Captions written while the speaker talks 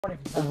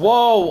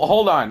Whoa,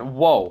 hold on.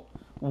 Whoa.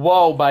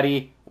 Whoa,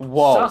 buddy.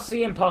 Whoa.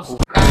 Saucy imposter.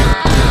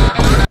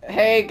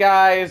 Hey,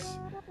 guys.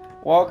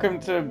 Welcome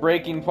to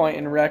Breaking Point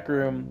in Rec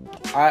Room.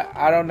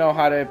 I don't know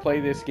how to play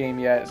this game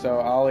yet, so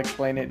I'll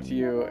explain it to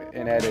you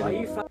in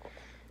editing.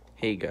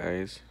 Hey,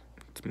 guys.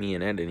 It's me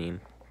in editing.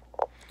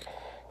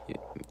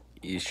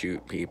 You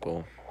shoot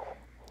people.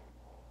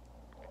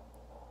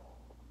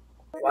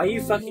 Why are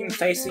you fucking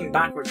facing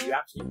backwards, you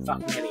absolute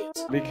fucking idiot?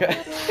 Because...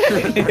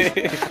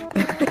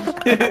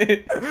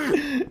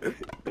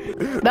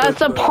 That's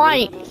the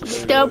point,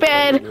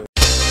 stupid!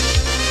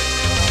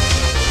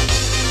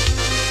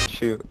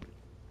 Shoot.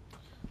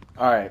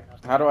 Alright,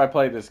 how do I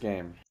play this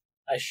game?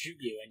 I shoot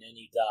you and then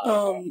you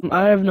die.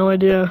 I have no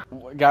idea.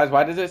 Guys,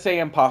 why does it say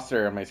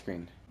imposter on my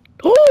screen?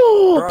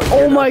 Oh!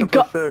 Oh my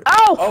god! Ow!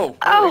 Oh!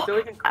 Ow!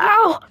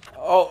 Ow!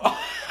 Oh!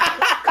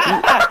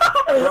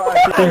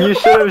 You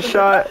should have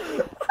shot.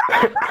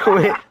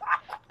 Wait.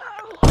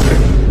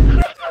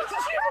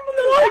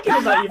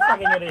 You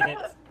fucking idiot.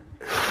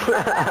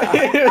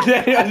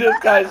 Daniel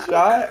just got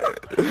shot?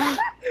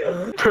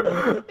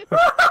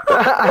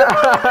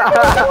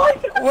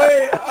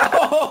 Wait!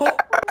 Oh!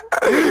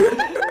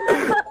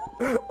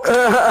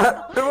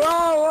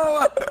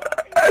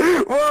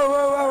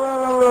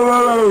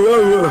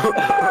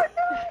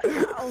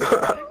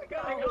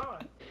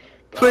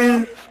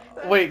 Please.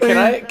 Wait,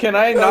 can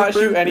I not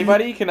shoot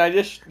anybody? Can I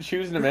just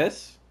choose to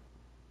miss?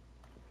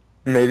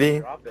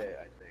 Maybe.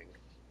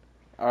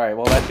 Alright,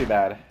 well that's too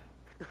bad.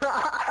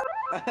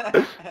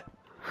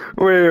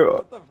 Wait,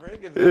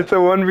 it's a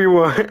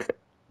 1v1.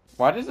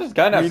 Why does this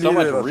gun have so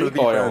much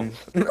recoil? Game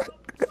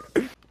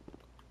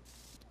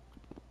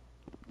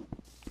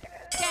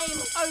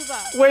over.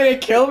 Wait,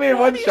 it killed me in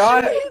one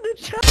shot?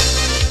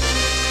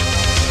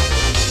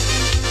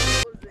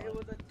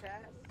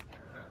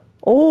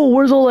 Oh,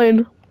 where's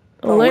Elaine?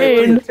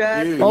 Elaine!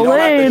 Elaine! You don't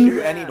have to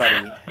shoot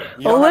anybody.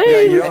 You Elaine! don't have to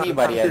shoot You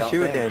anybody, I don't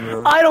shoot think.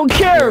 Daniel. I don't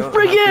care!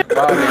 Forget!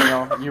 Wow,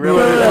 Daniel, you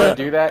really want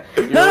to do that?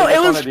 You No, really it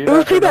was just wanna do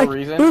that for payback. no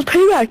reason? It was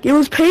payback. It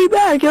was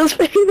payback. It was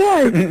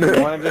payback.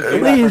 You want to just do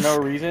Please. that for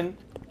no reason?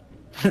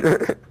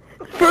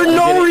 For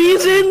no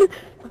reason?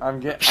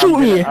 Shoot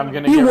me. I'm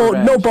gonna You get won't.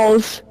 No revenge.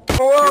 balls.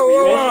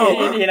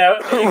 You know,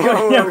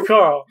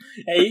 Coral,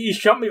 you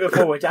shot me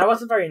before, which I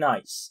wasn't very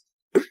nice.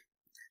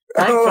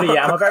 Thankfully,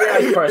 I'm a very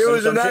nice person. It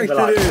was an so I'm super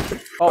light.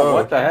 accident. Oh,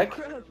 what the heck?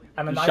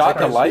 I'm a You nice shot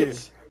the person.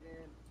 lights?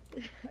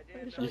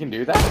 You can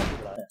do that?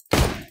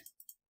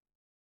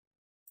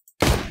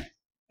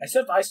 I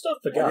still have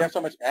the gun. so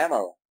much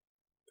ammo.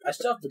 I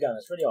still have the gun.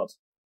 It's really odd.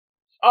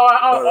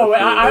 Oh, wait,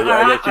 I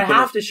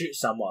have to shoot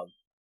someone.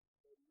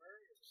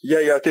 Yeah,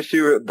 you have to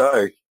shoot at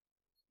dark.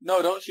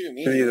 No, don't shoot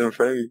me. So he's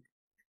afraid.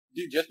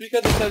 Dude, just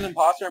because it says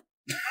imposter...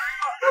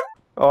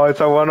 Oh, it's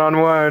a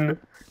one-on-one.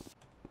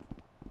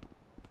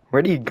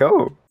 Where'd he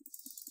go?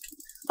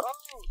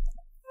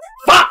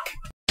 Fuck!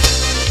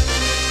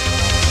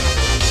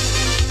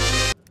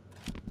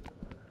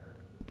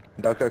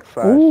 Duck,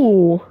 flash.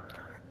 Ooh.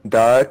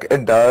 Duck,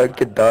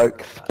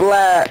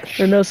 splash.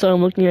 Ernesto,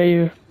 I'm looking at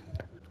you.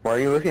 Why are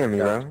you looking at me,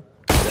 bro?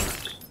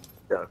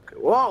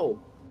 Whoa!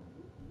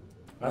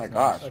 Oh my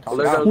gosh, calm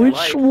down.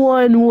 Which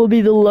one will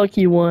be the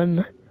lucky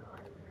one?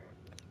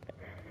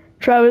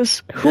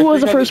 Travis, who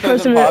was the first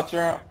president?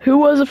 Who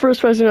was the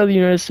first president of the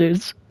United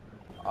States?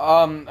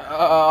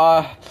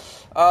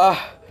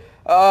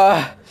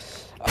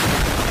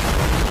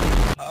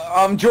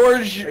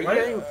 George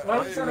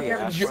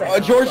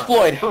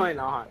Floyd.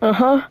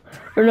 Uh-huh.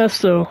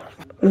 Ernesto,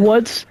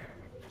 what's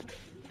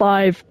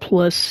 5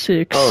 plus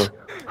 6? Oh.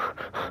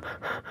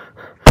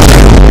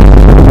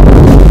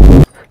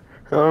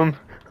 I don't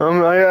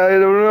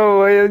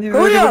know.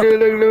 Hurry up!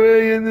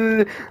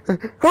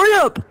 Hurry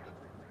up!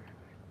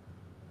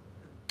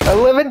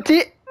 11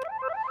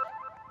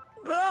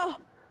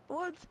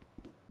 What?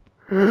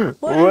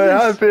 What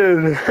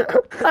happened?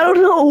 I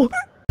don't know.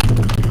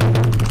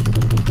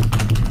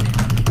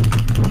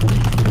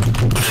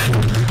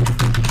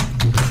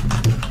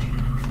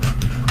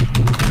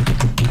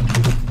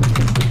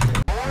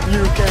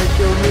 You can't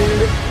kill me.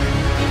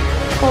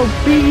 I'll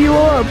beat you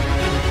up.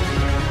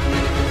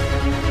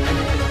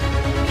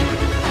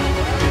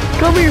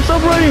 Come here,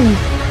 stop running.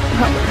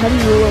 How do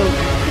you reload?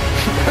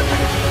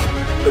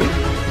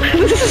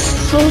 This is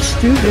so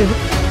stupid.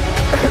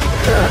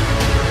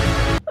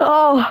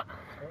 Oh.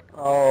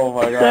 Oh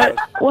my god.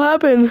 What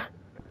happened?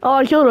 Oh,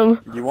 I killed him.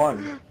 You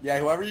won. Yeah,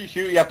 whoever you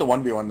shoot, you have to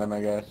 1v1 them,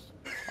 I guess.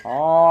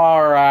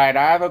 Alright,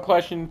 I have a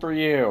question for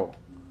you.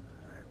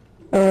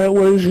 Alright,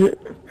 what is it?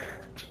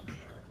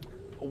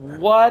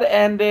 What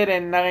ended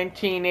in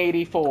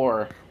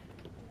 1984?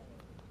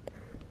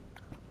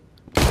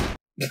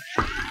 I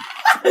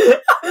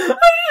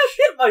just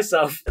shit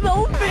myself.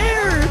 No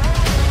fair!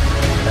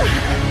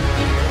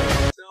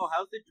 So,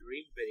 how's the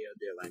dream video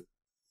doing?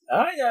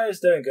 Yeah, it's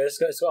doing good. It's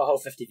got a whole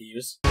 50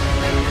 views.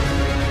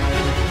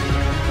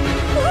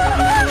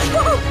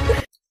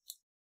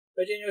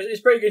 But you know,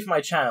 it's pretty good for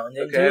my channel. And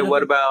Okay,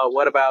 what about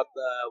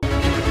the...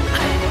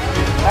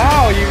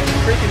 Ow, you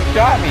freaking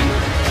shot me!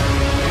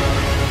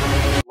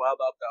 What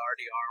about the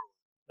RDR?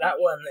 That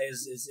one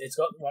it's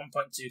got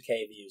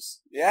 1.2k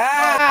views.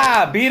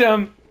 Yeah, beat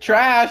him.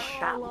 Trash.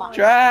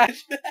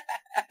 Trash.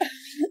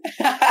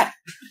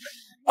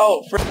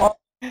 Oh,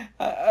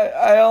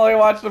 I only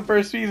watched the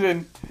first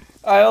season.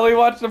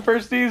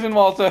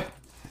 Walter.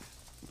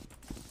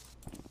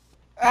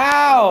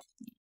 Ow!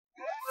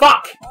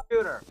 Fuck!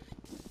 Shooter.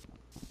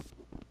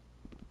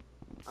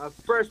 A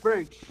first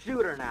person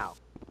shooter now.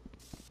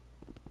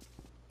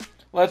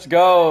 Let's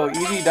go.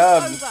 Easy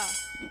dubs.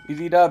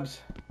 Easy dubs.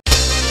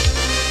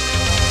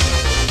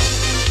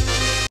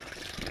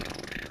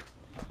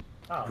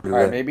 Oh.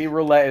 Alright, maybe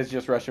roulette is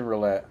just Russian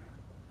roulette.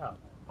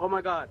 Oh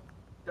my god.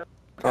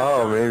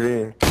 Oh,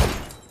 maybe.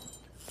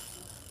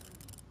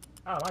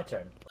 Oh, my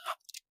turn.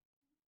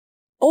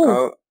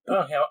 Oh,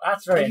 Oh, yeah,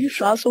 that's very you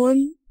shot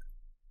someone?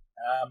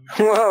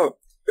 Whoa.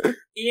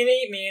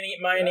 Eeny, meeny,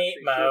 miny,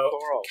 mo.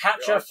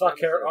 Catch a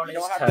fucker on his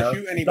don't have to toe.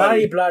 shoot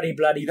anybody. Bloody,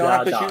 bloody, You don't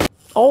have to blah, shoot.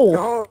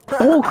 Oh,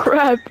 oh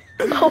crap.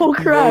 Oh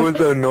That crap. was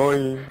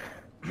annoying.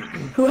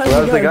 Who has Who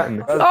has the the gun?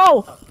 gun?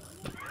 Oh!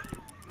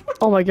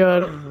 Oh my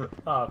god.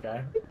 Oh,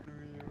 okay.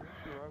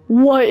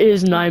 What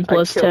is 9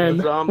 plus killed the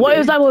 10? zombie. What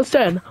is 9 plus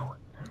 10?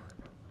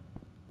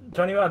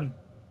 21.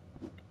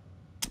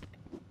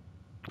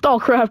 Oh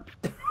crap.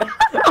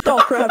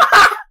 Oh crap.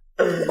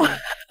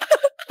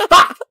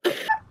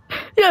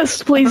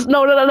 Yes, please.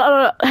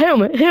 No.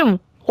 Him.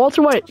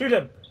 Walter White. Shoot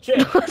him. Shoot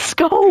him. Let's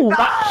go.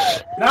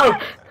 No!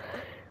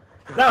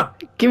 No!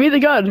 Give me the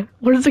gun.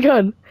 Where's the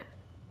gun?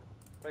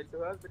 Wait, so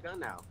who has the gun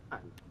now?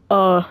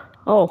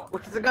 Oh.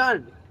 What's the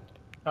gun?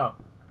 Oh.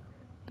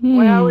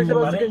 Why are we Hmm.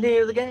 supposed to Buddy?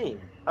 continue the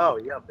game? Oh,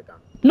 you have the gun.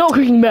 No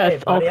cooking Hey,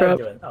 meth. buddy, Oh how you crap.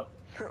 doing? Oh.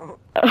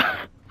 I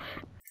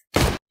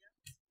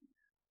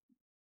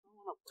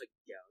wanna play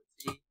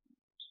Galaxy.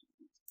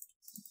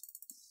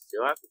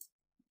 Do I?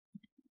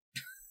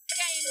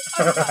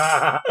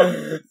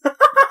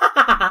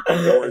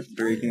 Worst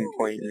breaking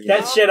point in the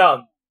Get shit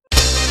on.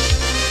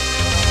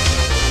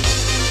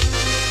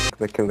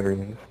 The killer is.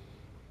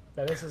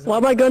 So this is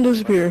Why'd my gun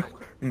disappear?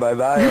 Bye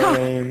bye,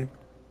 Elaine.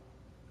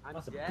 I'm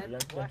That's a dead?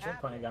 young What kid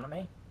pointing a gun at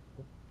me.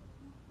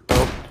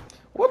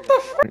 What the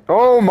f?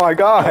 Oh my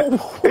god!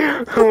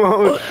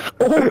 What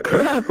Oh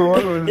crap.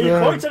 was He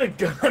that? pointed a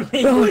gun at me.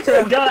 He pointed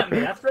a gun at me.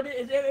 That's pretty.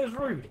 It was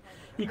rude.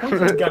 He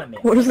pointed a gun at me.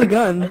 What is the I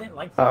gun? didn't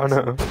like I that.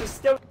 don't know. It was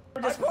still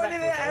I pointed disrespectful, at so I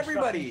shot and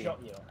everybody. shot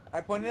you.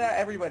 I pointed at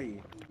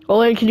everybody.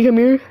 Olay, can you come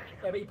here?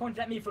 Yeah, but he pointed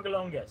at me for the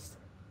longest.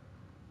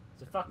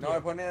 So fuck No, you. I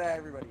pointed at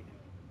everybody.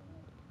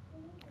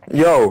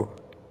 Yo!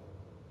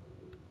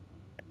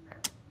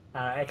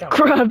 Hey, come on.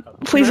 Crap. Oh.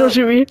 Please don't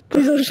shoot me.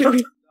 Please don't shoot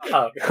me.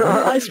 Oh.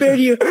 I spared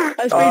you.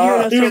 I spared you.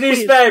 Ernesto. You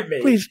Please. spared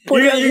me. Please,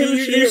 point at him,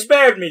 You shoot him.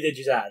 spared me, did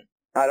you, Zan?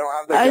 I don't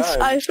have the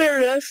gun. I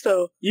spared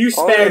Ernesto. You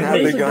Oh, I spared didn't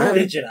have me, the gun.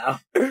 did you now?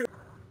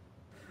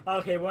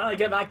 Okay, when I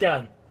get that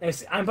gun,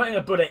 I'm putting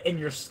a bullet in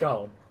your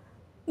skull.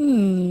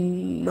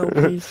 No,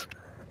 please.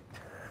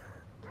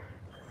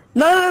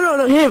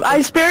 No, him.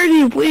 I spared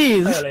you,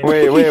 please.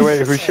 Really?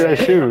 Wait, who should I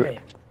Hey, shoot? hey.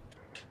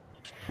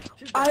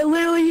 I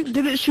literally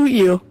didn't shoot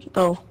you.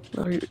 Oh.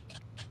 No,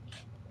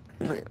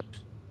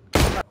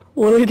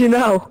 what do we do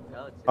now?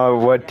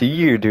 What do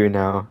you do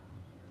now?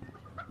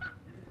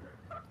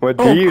 What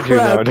do Oh, you do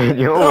now, crap.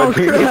 Daniel? Oh, What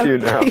do crap. you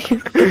do now?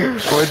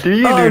 What do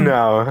you do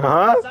now,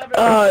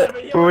 huh?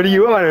 What do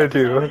you want to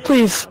do?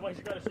 Please.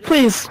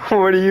 Please.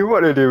 What do you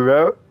want to do,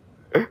 bro?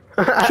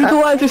 Shoot the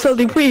lights or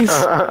something, please.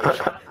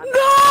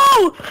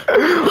 No!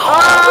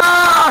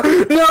 Ah!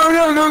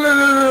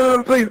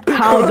 No, please.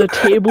 How the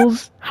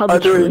I'll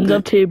do it. trends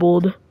have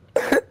tabled.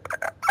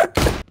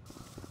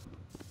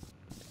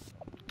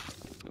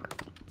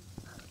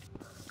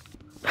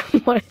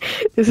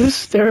 This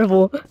is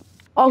terrible.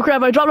 Oh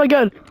crap, I dropped my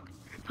gun.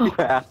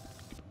 Yeah.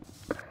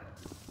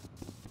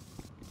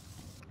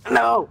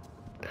 No!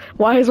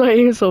 Why is my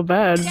aim so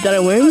bad? Did I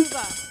win?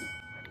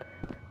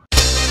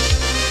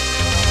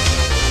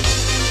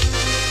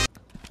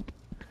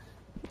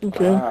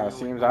 Okay. Ah,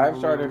 seems I've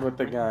started with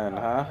the gun,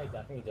 huh? Hey,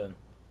 Zach, how you doing?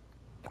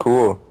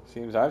 Cool.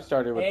 Seems I've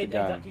started with Hey, the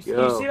Zach, gun. you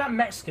Yo. see that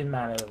Mexican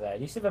man over there?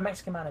 You see the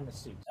Mexican man in the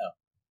suit?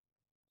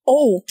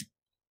 Oh.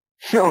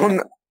 No,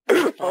 no.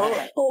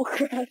 Oh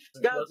crap.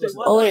 Galaxy, what's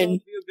my Elaine.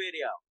 voice view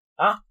video?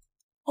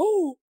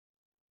 Oh.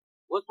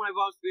 What's my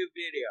voice view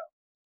video?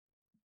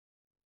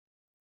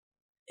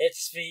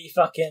 It's the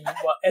fucking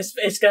what? It's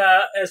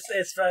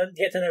the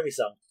Get to Know Me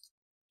song.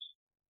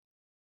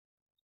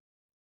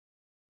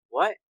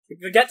 What?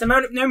 The Get to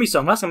Know Me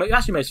song. That's your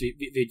most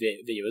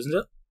video, isn't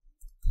it?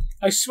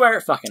 I swear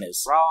it fucking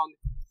is. Wrong.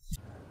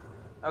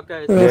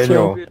 Okay,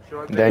 Daniel.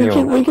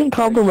 Daniel. We can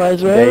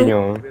compromise, right?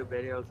 Daniel.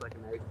 Videos like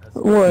an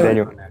What?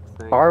 Daniel.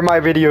 Are my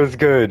videos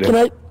good? Can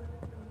I?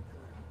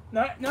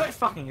 No, it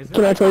fucking isn't.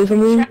 Can I tell you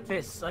something? Check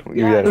this. Like,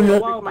 Yeah. a Yeah.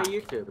 while my back.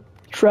 YouTube.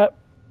 Trap.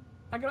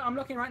 I'm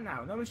looking right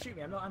now. No one shoot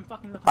me. I'm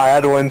fucking looking. I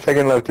had 1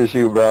 second left to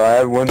shoot, bro. I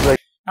had 1 second.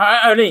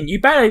 Eileen, you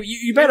better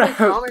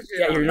hope. commented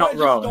Yeah, on you're it. not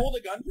wrong.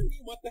 the gun from me?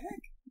 What the heck?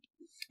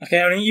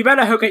 Okay, Eileen, you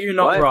better hope that you're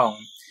not What? wrong.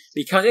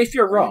 Because if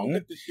you're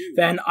wrong,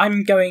 then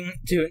I'm going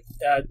to.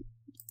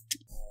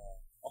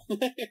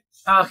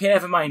 Okay,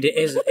 never mind. It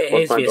is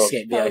What's my the dog?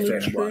 Escape How the VI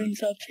one. trains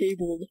have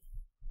tabled.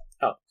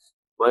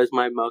 What is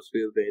my most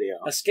viewed video?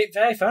 Escape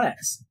very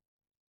fast.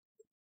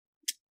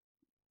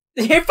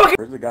 You fucking.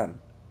 Where's the gun?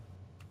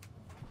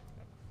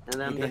 And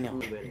then the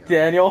new video.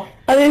 Daniel,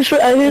 I didn't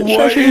start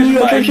what shooting is you.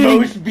 I my started shooting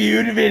most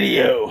viewed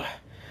video?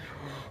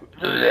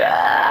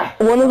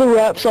 one of the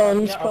rap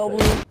songs,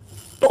 probably.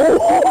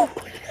 Oh!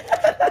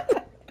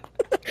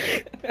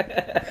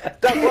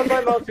 Doug, what's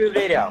my most viewed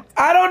video?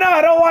 I don't know.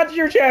 I don't watch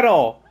your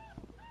channel.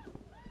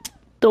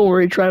 Don't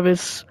worry,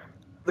 Travis.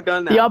 The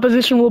gun now. The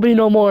opposition will be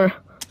no more.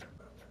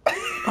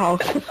 Oh.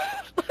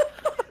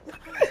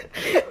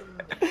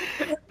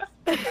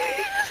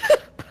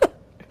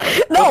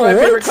 No, What's my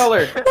favorite what?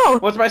 color? No,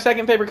 What's my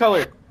second favorite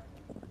color?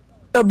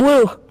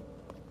 blue.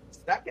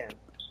 Second.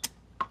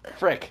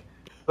 Frick.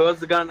 Who has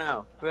the gun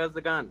now? Who has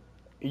the gun?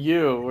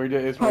 You.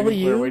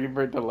 Probably We're you. waiting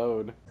for it to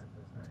load.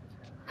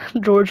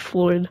 George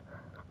Floyd.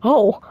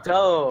 Oh.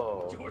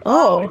 So.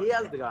 Oh. He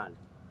has the gun.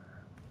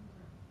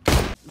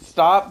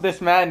 Stop this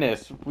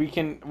madness. We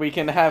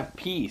can have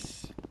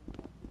peace.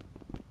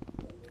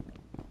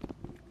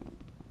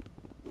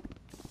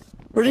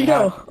 Where'd he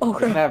go? Oh, We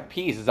can crap. have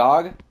peace,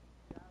 Zog.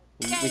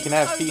 We can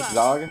have peace,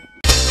 Zog.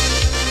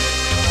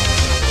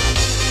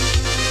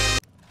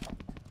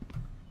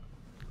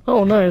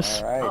 Oh,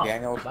 nice. Alright, Oh,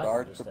 Daniel that's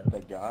starts with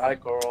interesting. the Hi,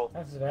 gun. Coral.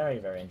 That's very,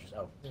 very interesting.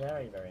 Oh,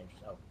 very, very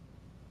interesting. Oh.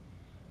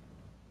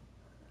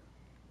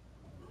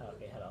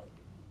 Okay, hello.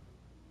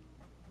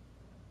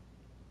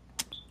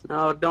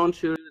 No, don't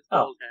shoot his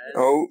Oh. old head.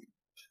 Oh,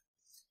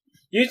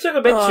 You took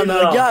a bit Oh, too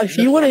no, long. Josh,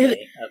 you wanna hit-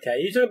 Okay,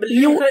 you took a bit.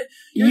 You- took a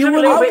you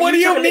little wanna- bit- what do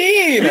took you a li-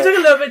 mean? You took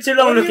a little bit too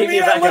long What do looking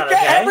you at mean? I me. looked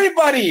at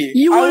everybody.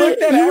 You I wouldn't,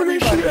 looked at you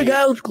wouldn't shoot a everybody.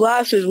 guy with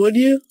glasses, would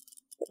you?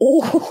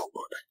 Oh.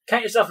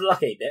 Count yourself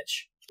lucky,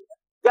 bitch.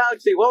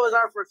 Galaxy, what was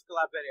our first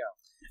collab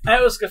video?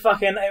 It was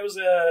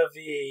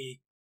the.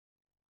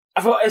 I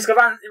thought it's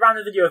ran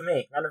the video of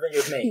me. Ran the video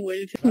of me.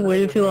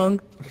 Waited too long.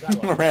 Was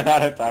that one? Ran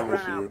out of time to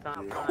Ran out shoot. of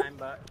time,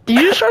 but Did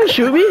you just try to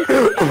shoot me?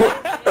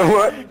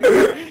 What?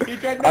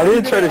 I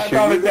didn't try to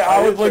shoot you.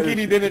 I was looking.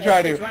 He didn't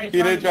try to. He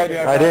didn't try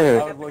to. I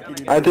didn't. was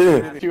looking, I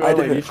didn't. Too I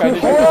early. You didn't. tried to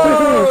shoot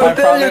Oh, Ole. I Daniel,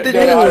 promise. did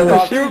Daniel, I you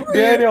promise. shoot me?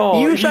 Daniel,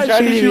 You he tried tried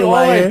to shooting shoot me, Ole.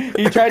 liar.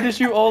 He tried to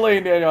shoot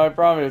Ole, Daniel. I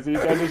promise. He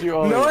tried to shoot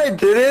Ole. No, I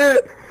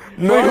didn't.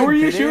 No, Wait, who I were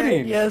you didn't.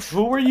 shooting? Yes.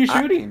 Who were you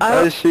shooting?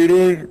 I was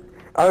shooting.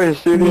 I was Me?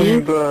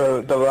 shooting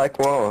the black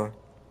wall.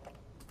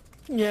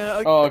 Yeah,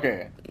 okay. Oh,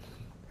 okay.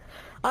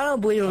 I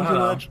don't believe him too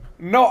much.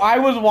 No, I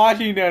was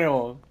watching,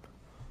 Daniel.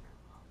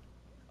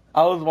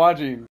 I was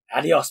watching.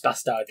 Adios,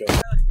 bastardo.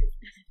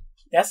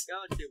 Yes?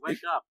 Galaxy, wake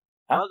up.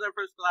 Huh? What was our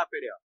first collab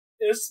video?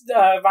 It was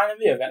random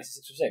video of Galaxy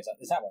 606.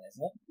 It's that one,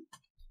 isn't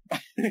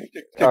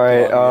it?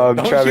 Alright,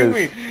 Don't Travis.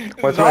 shoot me.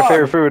 What's my Zog,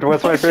 favorite food?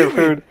 What's my don't favorite shoot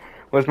me. food?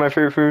 What's my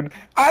favorite food?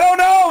 I don't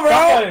know, bro.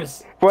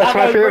 Tacos. What's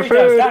my Tacos, favorite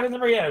burritos, food? Tacos and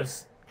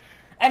burritos.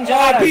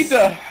 Enchiladas.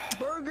 Pizza.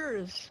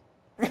 Burgers.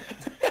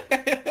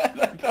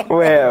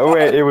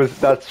 Wait,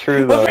 that's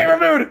true though. What's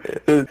favorite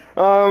food?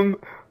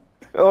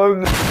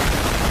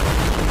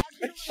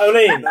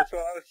 Olean. That's what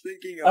I was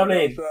thinking of.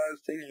 Olean. That's what I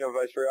was thinking of.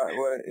 I forgot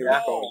what it was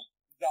Yeah. called.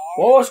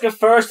 What was the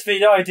first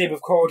video I did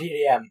with Coral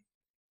TDM?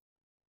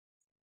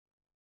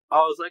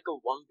 Oh, it was like a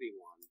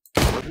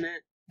 1v1, wasn't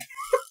it?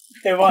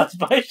 It was,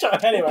 but I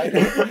shot him anyway.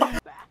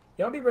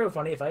 It would be real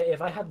funny if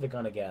I had the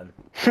gun again.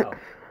 Oh.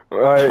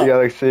 Alright,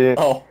 Galaxy.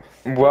 Oh.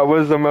 What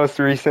was the most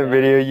recent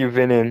video you've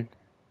been in?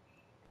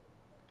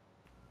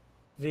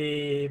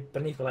 The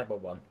Beneath the Lightbulb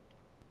one.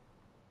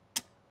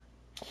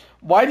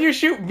 Why do you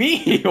shoot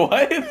me?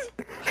 What?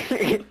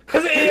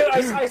 Because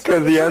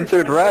Because he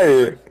answered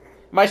right.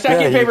 My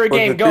second Yeah, he's favorite supposed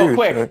game. to Go choose,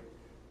 quick.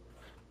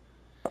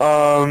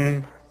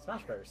 right?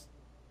 Smash Bros.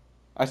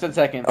 I said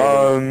second.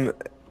 favorite.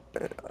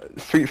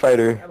 Street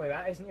Fighter. Oh wait,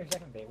 that isn't your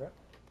second favorite.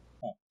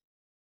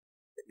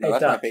 No, Hey,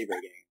 that's my Doug.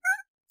 favorite game.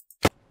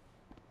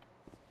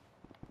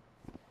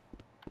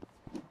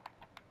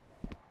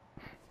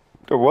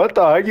 What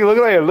the heck? You look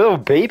like a little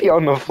baby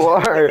on the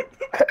floor.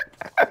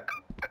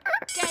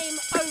 Game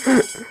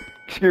over.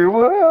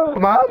 Screw up,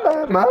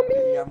 mama, mommy.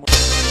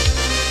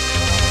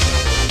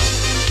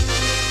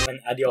 And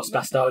adios,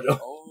 bastardo.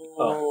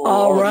 Oh.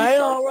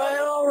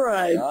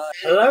 Alright.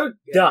 Hello,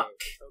 Duck.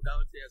 So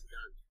Galaxy has a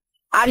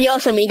gun.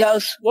 Adios,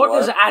 amigos. What What?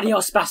 does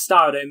adios,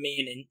 bastardo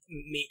mean,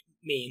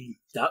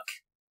 Duck?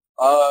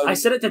 I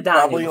said it to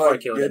Daniel Probably before I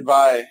like killed him.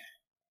 goodbye.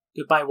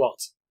 Goodbye, what?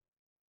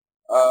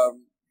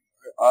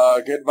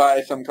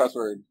 Goodbye some cuss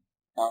word.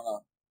 I don't know.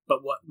 But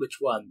what? Which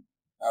one?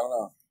 I don't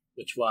know.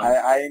 Which one?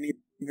 I didn't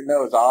even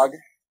know, Zog.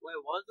 Wait,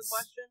 what was the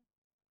question?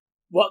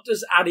 What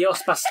does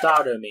adios,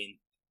 bastardo mean?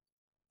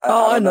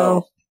 Oh, I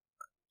know.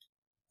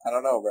 I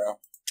don't know, bro.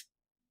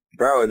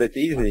 Bro, that's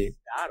easy.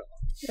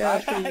 Yeah,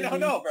 it's I pretty don't easy.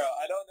 know, bro.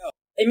 I don't know.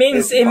 It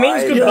means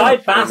Goodbye, goodbye, yeah.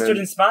 bastard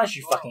in Spanish.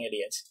 You fucking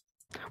idiot.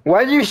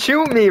 Why'd you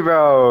shoot me,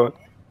 bro?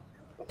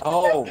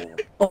 Oh.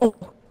 Oh,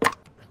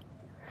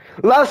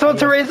 Last one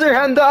to raise their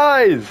hand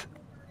dies.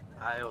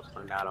 Adios,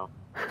 Fangado.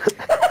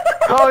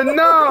 Oh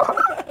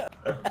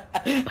no!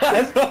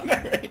 That's not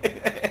very...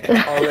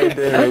 All they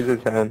did raise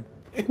his hand.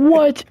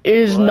 What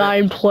is What?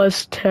 9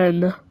 plus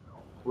 10?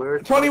 We're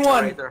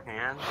 21. supposed to raise our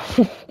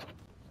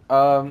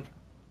hands.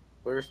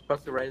 We're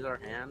supposed to raise our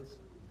hands.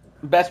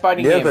 Best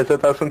fighting Yes, I game.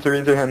 said that's when to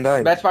raise your hand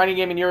died. Best fighting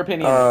game in your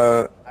opinion.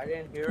 I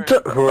didn't hear it.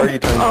 Who are you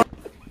talking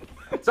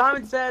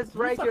Simon says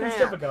raise your Fucking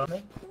hand. stupid,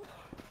 me.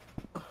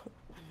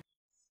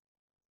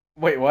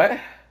 Wait, what?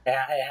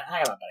 Yeah,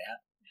 hang on, buddy.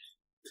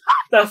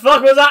 The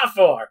fuck was that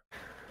for?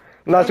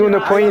 Last one to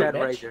I point. said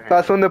raise your hand.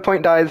 Last one to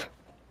point dies.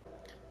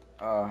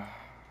 How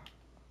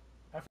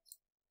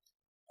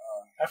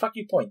fuck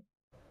you point?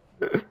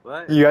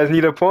 What? You guys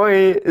need a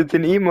point. It's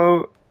an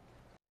emote.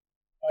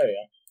 Oh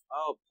yeah.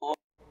 Oh, Paul.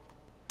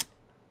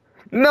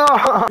 No!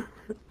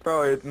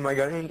 Bro, my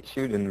gun ain't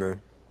shooting, bro.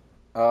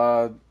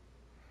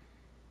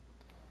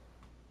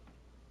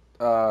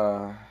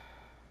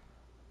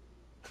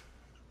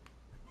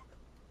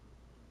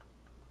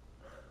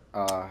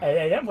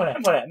 Hey, don't point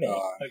at me.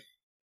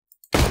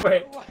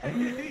 Wait.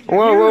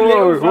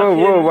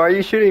 Whoa, why are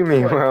you shooting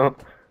me, bro?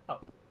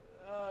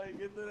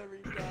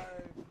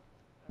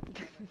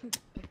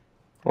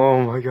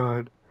 Oh my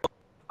god.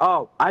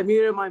 Oh, I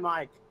muted my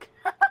mic.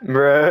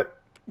 Bruh.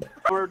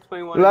 We're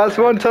 21. Last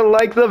one to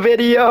like the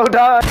video,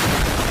 die!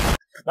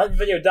 Like the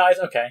video dies,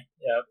 okay.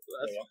 Yeah.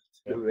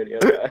 The video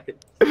guy.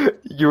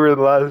 You were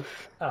last.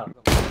 Oh.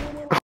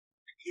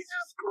 He's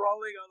just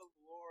crawling on the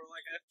floor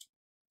like a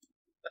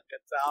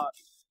talent.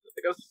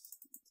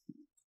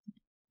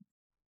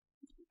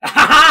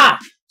 Ha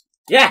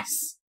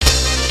Yes!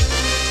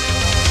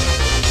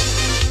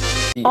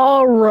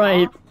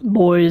 Alright,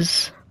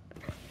 boys.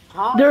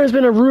 Huh? There has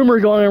been a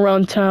rumor going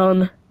around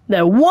town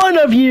that one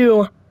of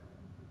you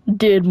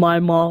did my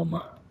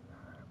mom.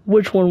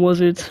 Which one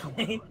was it?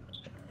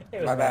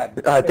 My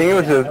bad. I think it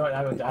was just.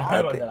 I won't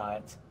deny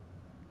it.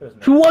 It was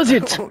me. Who was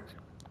it?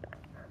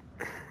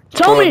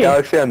 Tell me!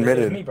 Galaxy It was me,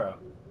 admitted. bro.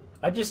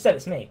 I just said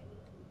it's me.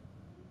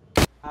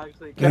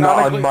 Actually, Not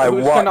on Canonically, my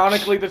who's watch.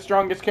 canonically the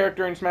strongest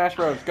character in Smash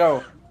Bros?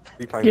 Go.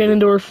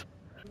 Ganondorf.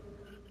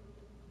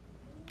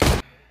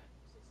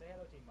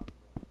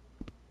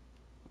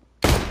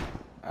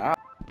 Ah.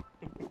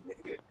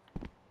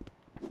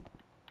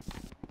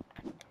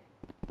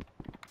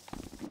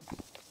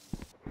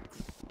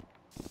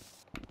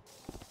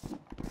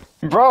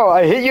 Bro,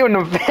 I hit you in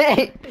the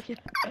face!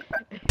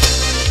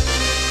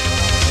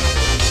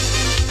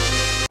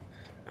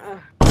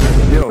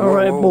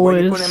 Alright,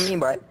 boys.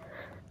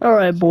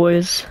 Alright,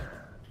 boys.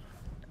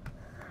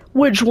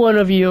 Which one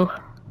of you?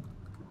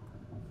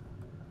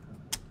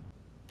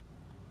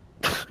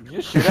 You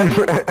just shoot at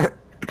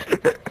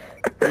me?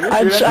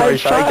 I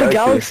shot a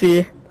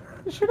Galaxy.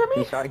 You shoot at He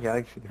me? shot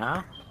Galaxy.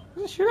 Huh?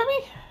 You just shoot at me?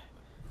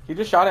 He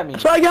just shot at me.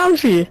 Shot a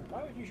Galaxy.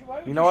 Why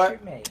would You know what?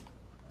 shoot me?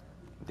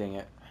 Dang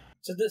it.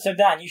 So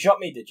Dan, you shot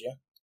me, did you?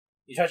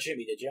 You tried to shoot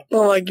me, did you?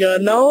 Oh my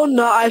god, no,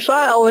 I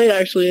shot L8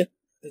 actually.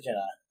 Did you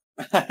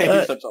not?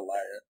 He's such a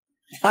liar.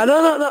 I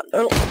don't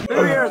know.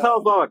 New Year's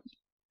cell phone.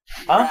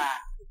 Huh?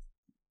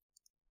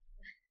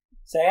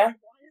 Say again?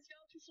 Why is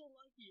Galaxy so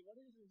lucky? What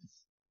is this?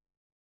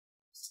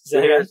 Say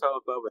New again? Year's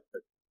cell phone.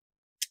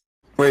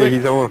 Wait,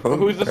 he's homophobic.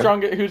 Who's the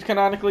strongest? Who's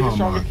canonically the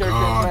strongest character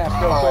in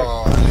Smash? Go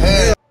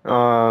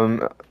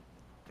quick.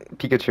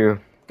 Pikachu.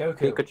 Goku.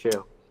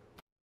 Pikachu.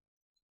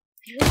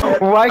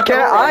 Why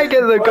can't I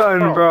get the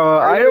gun, bro?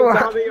 I Are you a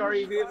don't. zombie or are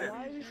you human?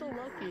 Why is he so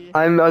lucky?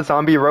 I'm a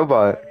zombie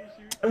robot.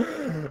 He's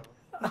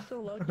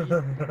so lucky.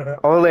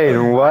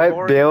 Olin,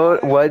 what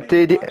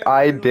did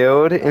I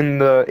build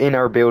in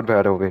our build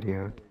battle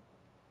video?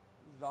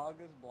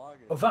 Zaga's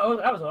blogging. Oh,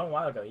 that was a long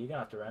while ago. You're gonna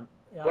have to run.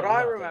 Yeah, What you're I gonna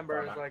have to remember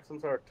run is that. like some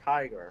sort of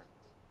tiger.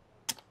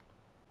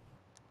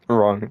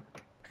 Wrong.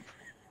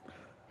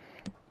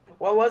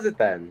 What was it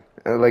then?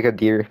 Like a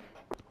deer.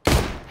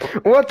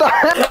 What the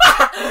heck?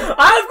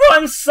 I've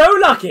gotten so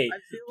lucky. I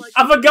feel like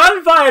I've a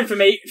gun fired for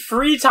me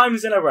 3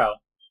 times in a row.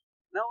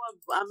 no,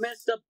 I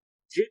messed up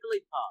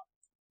Jigglypuff.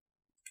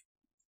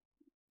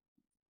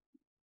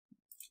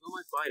 Who am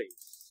I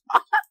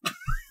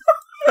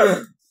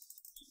fighting?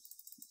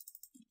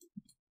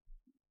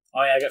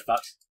 Oh yeah, I got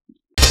fucked.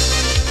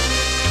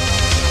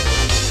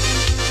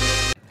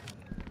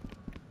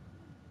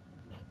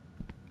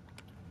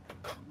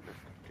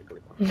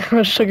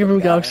 I shook it from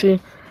Galaxy.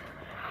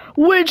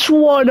 Which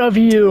one of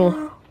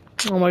you?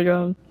 Oh my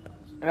god.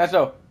 And that's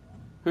so.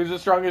 Who's the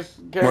strongest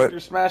character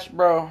in Smash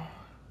Bro?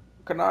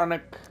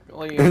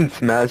 Canonically. In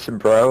Smash,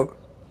 bro.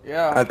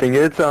 Yeah. I think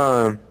it's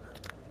I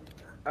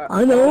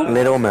know.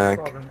 Little Mac.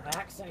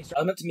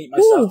 I meant to mute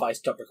myself, but I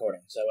stopped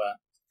recording. So,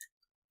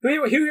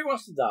 who here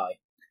wants to die?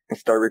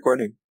 Start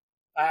recording.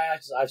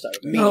 I've started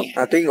recording. Me.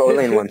 I think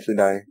Olin wants to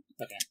die.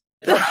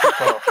 No.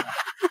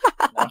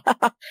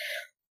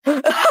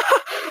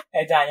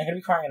 Hey Dan, you're gonna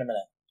be crying in a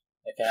minute.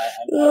 Okay.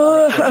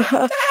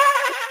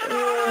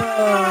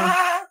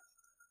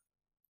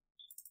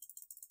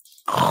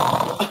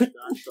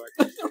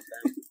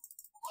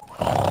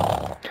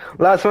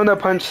 Last one to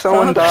punch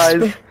someone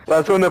dies.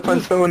 Last one to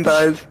punch someone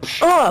dies.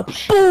 Ah,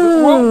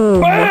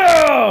 boom!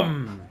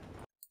 BAM!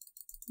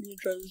 You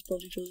try this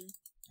punch each other.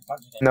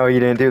 No, you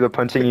didn't do the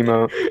punching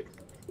emote.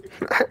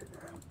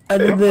 I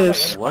did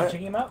this. What?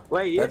 Punching him out?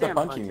 Wait, you That's a didn't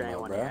punching punch emote,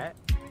 anyone bro. yet.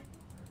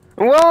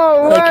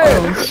 Whoa,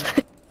 That what?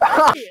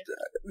 counts.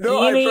 No,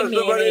 I Eeny, pressed the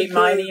meeny, button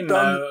miny, to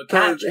mo,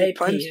 catch a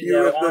punch you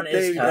pedo with on the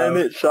his thing, toe. and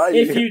it shot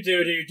If you. you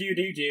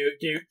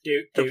do.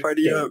 To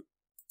party up.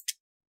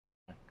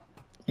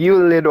 You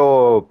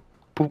little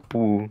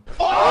poo-poo.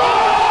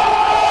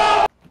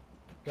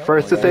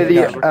 First to say the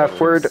F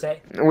word.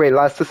 Wait,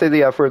 last to say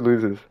the F word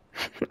loses.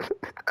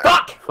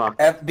 Fuck! Fuck.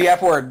 The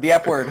F word. The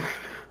F word.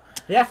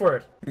 The F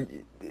word.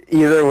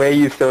 Either way,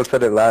 you still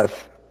said it last.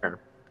 I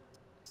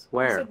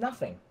Where? said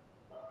nothing.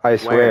 I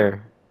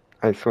swear.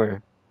 I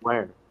swear.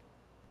 Where?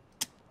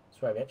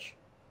 Swear, bitch.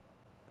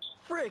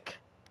 Frick.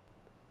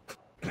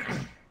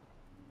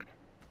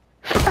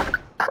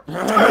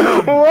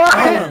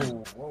 What?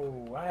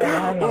 Whoa,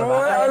 hang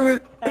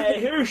on.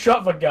 Hey, who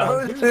shot the gun?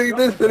 I was saying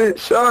this and it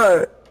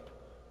shot.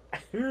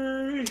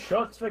 Who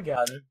shot the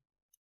gun?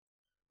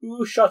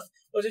 Who shot?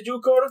 Was it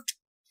you, Cora?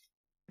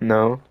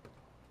 No.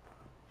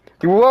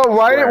 What?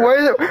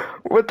 Why?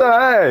 What the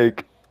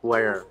heck?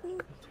 Where?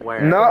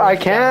 Where? No, I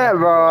can't,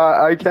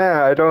 bro. I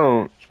can't. I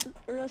don't.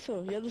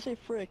 Ernesto, you have to say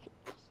frick.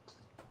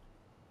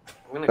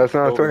 I'm gonna That's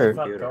not kill fair. this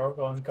Fuck, computer. Cora.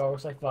 Go on, Cora.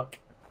 Say fuck.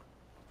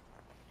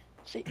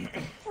 Say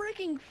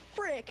freaking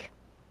frick.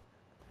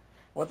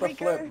 What the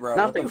flip, bro?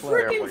 Nothing What the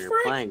flip? fair when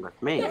you're playing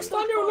with me. Next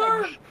time you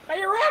learn, and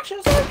your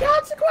actions have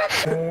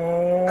consequences.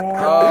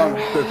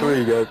 That's what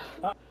you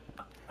got.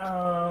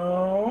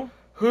 Oh.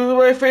 Who's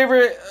my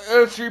favorite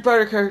Street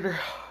Fighter character?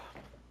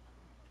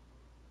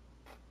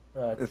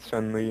 It's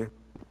Chun-Li.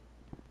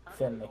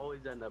 Finley.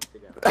 Always end up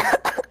together.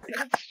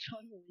 Not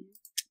Chun-Li.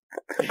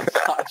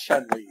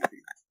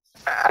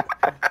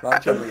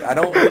 Not Chun-Li. I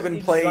don't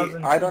even play.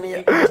 I don't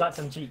even. Got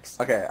some cheeks.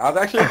 Okay, I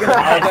was actually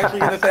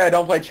gonna say I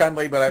don't play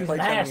Chun-Li, but I He's play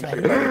nice,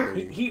 Chun-Li.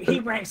 man. He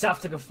ranks up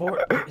to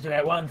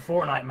that one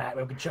Fortnite map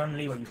with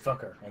Chun-Li where you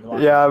fuck her. And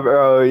watch Yeah, her.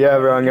 bro. Yeah,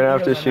 bro. I'm gonna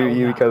have to shoot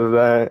you because of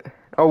that.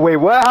 Oh wait,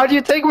 what? How'd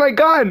you take my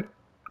gun?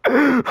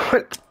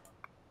 What?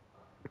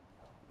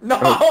 No,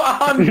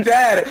 I'm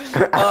dead.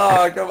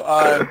 Oh, come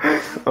on.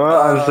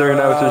 Well, I'm still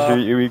gonna have to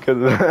shoot you because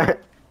of that.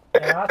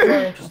 Yeah, that's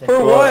very interesting.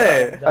 For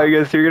what? I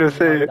guess you're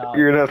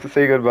gonna have to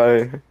say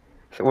goodbye.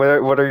 So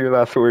what are your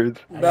last words?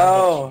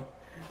 No.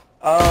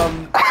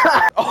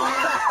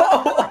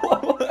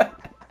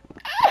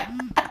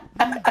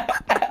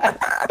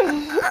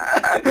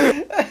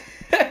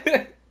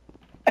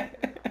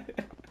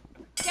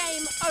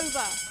 Game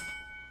over.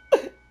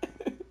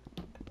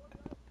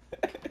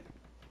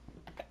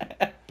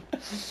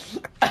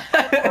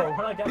 Oh,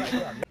 when I get that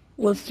gun.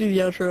 Let's do the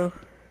outro.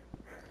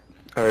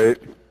 Alright.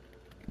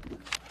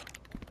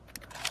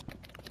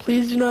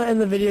 Please do not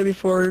end the video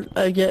before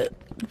I get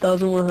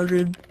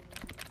 1,100.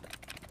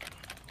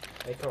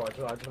 Hey, Cora, I just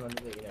want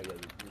to let you know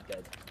you're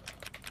dead.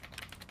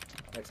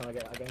 Next time I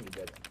get that gun,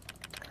 you're dead.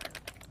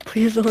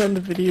 Please don't end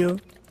the video.